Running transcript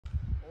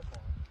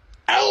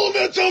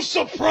Element of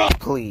surprise!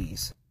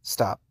 Please,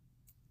 stop.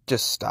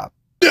 Just stop.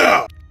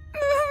 Yeah!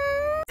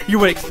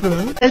 You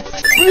expert?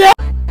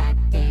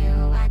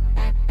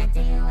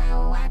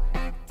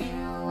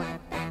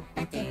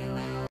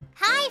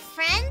 Hi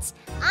friends,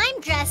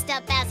 I'm dressed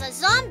up as a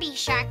zombie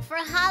shark for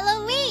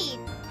Halloween.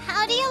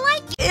 How do you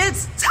like it?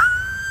 It's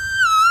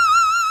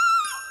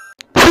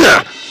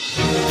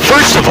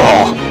First of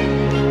all,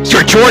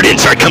 your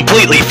Jordans are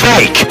completely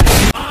fake.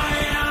 I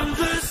am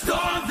the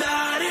storm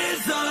that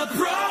is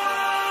approaching.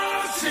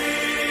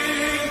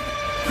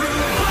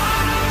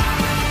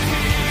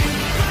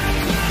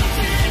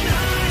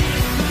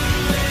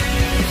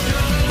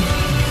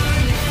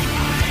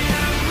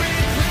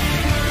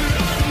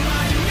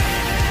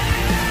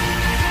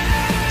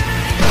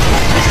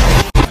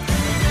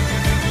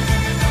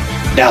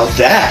 Now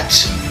that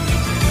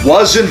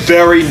wasn't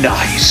very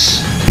nice.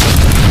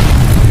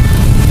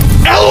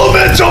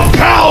 Element of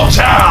Pound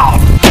Town!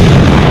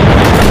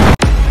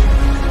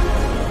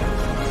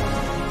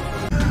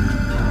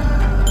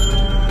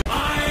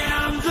 I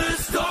am the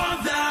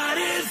storm that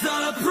is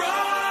approaching.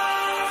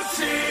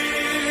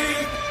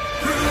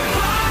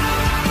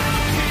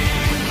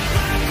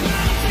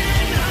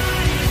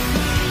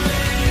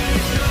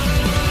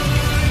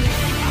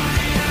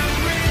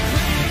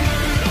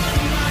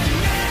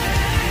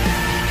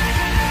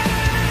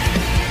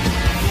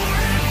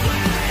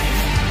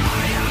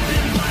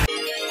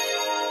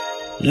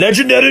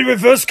 Legendary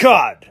reverse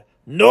card.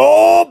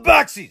 No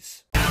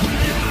backsies.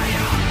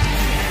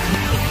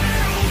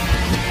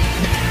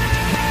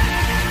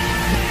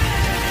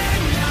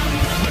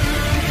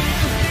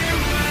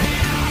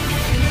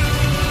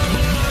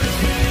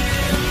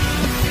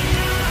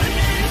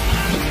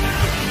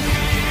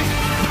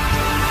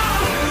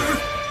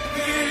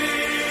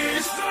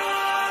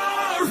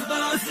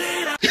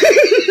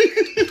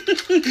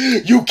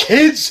 You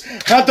kids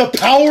have the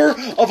power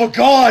of a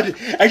god,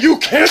 and you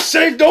can't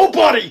save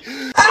nobody!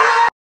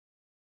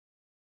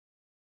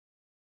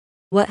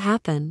 What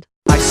happened?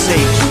 I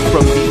saved you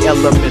from the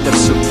element of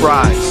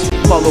surprise.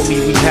 Follow me,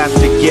 we have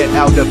to get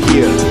out of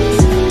here.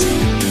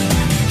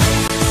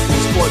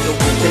 Spoiler,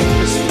 we're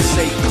dangerously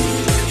safe.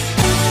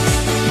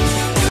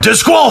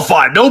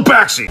 Disqualified, no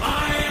backseat! I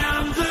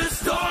am the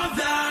storm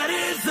that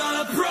is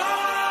approaching.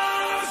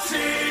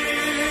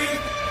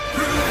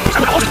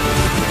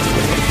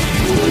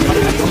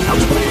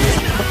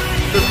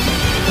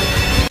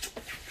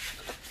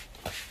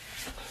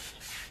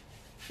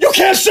 You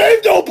can't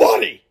save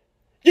nobody!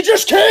 You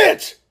just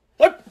can't!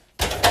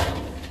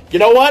 You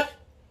know what?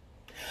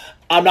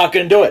 I'm not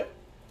gonna do it.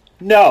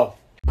 No.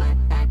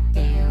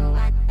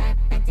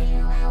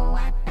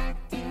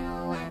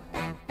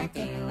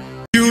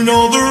 You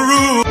know the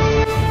rule.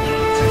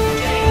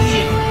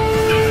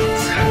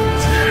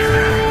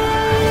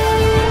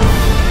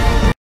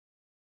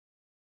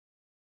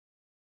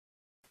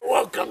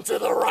 Welcome to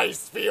the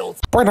rice fields.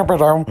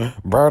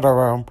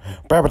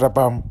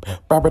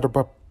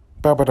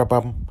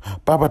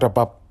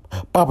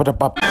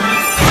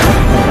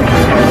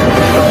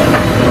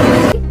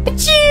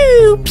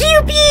 Pew!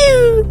 Pew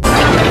pew!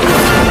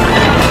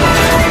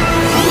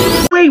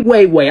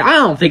 Wait, I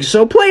don't think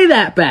so. Play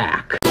that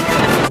back.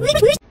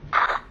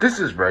 This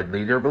is Red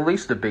Leader.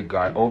 Release the big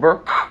guy.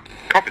 Over.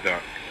 Copy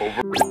that.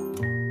 Over.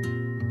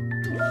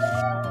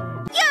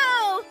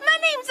 Yo! My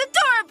name's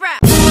Adorabra!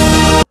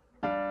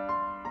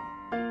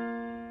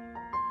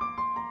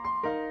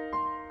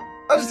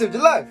 I just lived a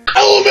life.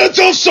 Element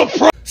of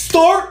surprise!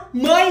 Start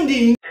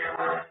minding.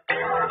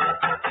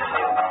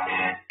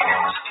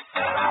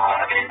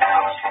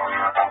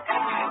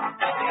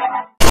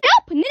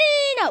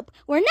 Nope!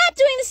 We're not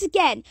doing this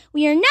again!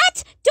 We are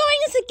not doing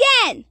this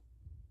again!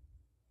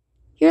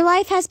 Your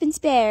life has been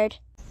spared.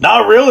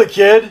 Not really,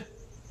 kid.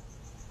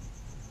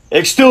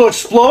 It still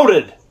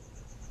exploded.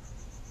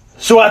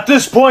 So at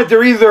this point,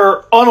 they're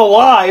either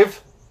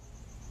unalive,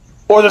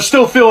 or they're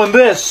still feeling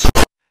this.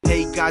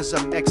 Hey guys,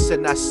 I'm X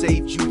and I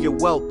saved you. You're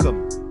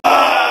welcome.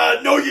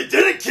 No you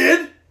didn't,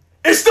 kid.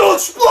 It still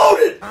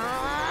exploded.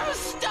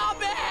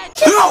 Stop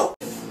it! No!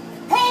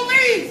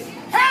 Police!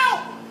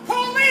 Help!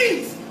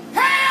 Police!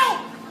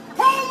 Help!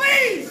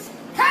 Police!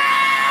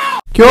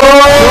 Help!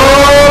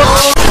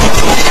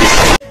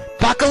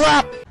 Buckle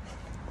up!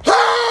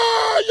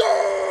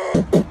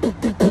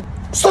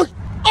 Sweet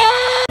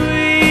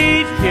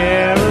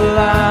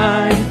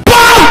Caroline.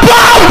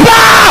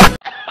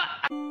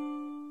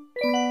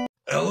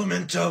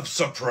 Element of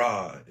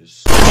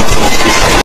surprise.